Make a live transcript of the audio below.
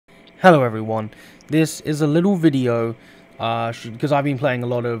Hello everyone, this is a little video because I've been playing a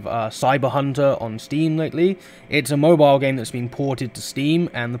lot of Cyber Hunter on Steam lately. It's a mobile game that's been ported to Steam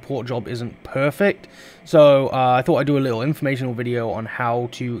and the port job isn't perfect, so I thought I'd do a little informational video on how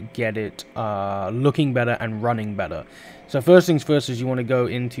to get it looking better and running better. So first things first is you want to go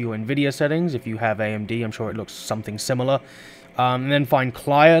into your Nvidia settings. If you have AMD, I'm sure it looks something similar. And then find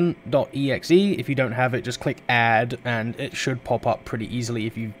client.exe. If you don't have it, just click add and it should pop up pretty easily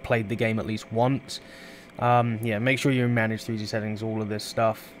if you've played the game at least once. Yeah, make sure you manage 3D settings, all of this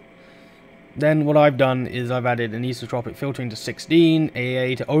stuff. Then what I've done is I've added anisotropic filtering to 16,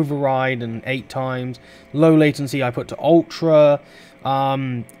 AA to override and 8 times, low latency I put to ultra,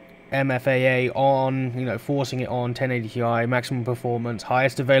 MFAA on, forcing it on, 1080 Ti, maximum performance,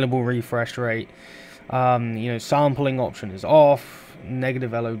 highest available refresh rate. Sampling option is off,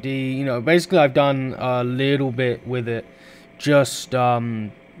 negative LOD, basically I've done a little bit with it just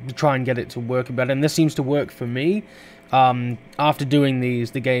to try and get it to work better, and this seems to work for me. After doing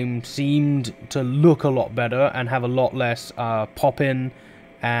these, the game seemed to look a lot better and have a lot less pop-in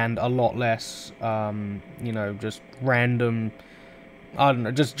and a lot less, just random, I don't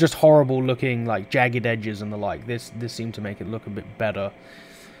know, just horrible looking, like, jagged edges and the like. This seemed to make it look a bit better.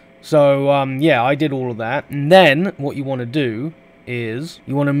 So, yeah, I did all of that. And then, what you want to do is,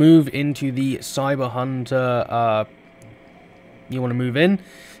 you want to move into the Cyber Hunter, you want to move in.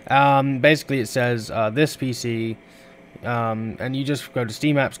 Basically, it says, this PC, and you just go to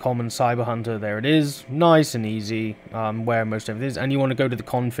Steam Apps, Common, Cyber Hunter, there it is. Nice and easy, where most of it is. And you want to go to the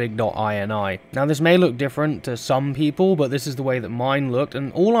config.ini. Now, this may look different to some people, but this is the way that mine looked.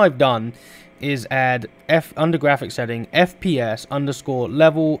 And all I've done is add under graphic setting FPS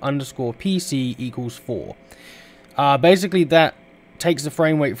 _level PC equals 4. Basically that takes the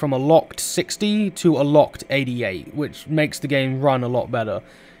frame rate from a locked 60 to a locked 88, which makes the game run a lot better.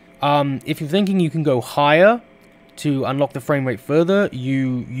 If you're thinking you can go higher to unlock the frame rate further,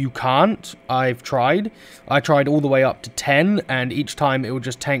 you can't. I've tried. I tried all the way up to 10, and each time it would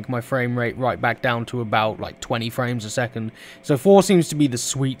just tank my frame rate right back down to about like 20 frames a second. So 4 seems to be the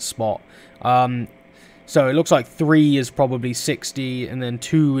sweet spot. So it looks like 3 is probably 60, and then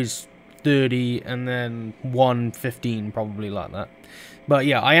 2 is 30, and then 1 15, probably like that. But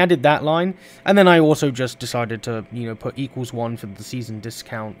yeah, I added that line, and then I also just decided to, put =1 for the season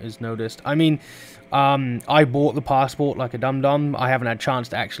discount, as noticed. I mean, I bought the passport like a dum-dum. I haven't had a chance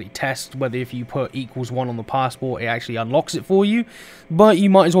to actually test whether if you put =1 on the passport, it actually unlocks it for you. But you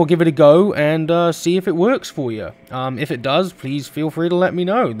might as well give it a go and see if it works for you. If it does, please feel free to let me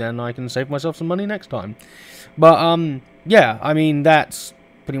know. Then I can save myself some money next time. But, yeah, I mean, that's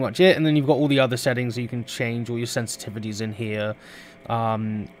pretty much it. And then you've got all the other settings that you can change, all your sensitivities in here.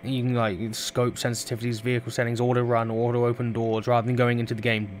 You can like scope sensitivities, vehicle settings, auto run, auto open doors, rather than going into the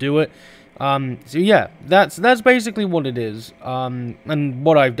game to do it. So yeah, that's basically what it is. And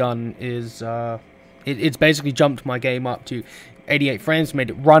what I've done is it's basically jumped my game up to 88 frames, made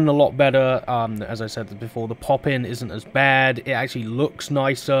it run a lot better. As I said before, the pop-in isn't as bad. It actually looks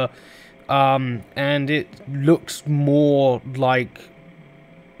nicer, and it looks more like,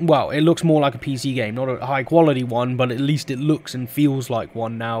 well, it looks more like a PC game, not a high-quality one, but at least it looks and feels like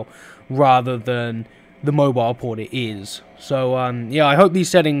one now, rather than the mobile port it is. So, yeah, I hope these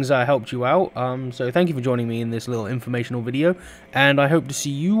settings helped you out. So thank you for joining me in this little informational video, and I hope to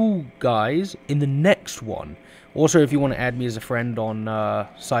see you guys in the next one. Also, if you want to add me as a friend on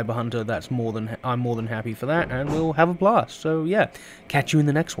Cyber Hunter, I'm more than happy for that, and we'll have a blast. So, yeah, catch you in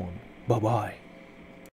the next one. Bye-bye.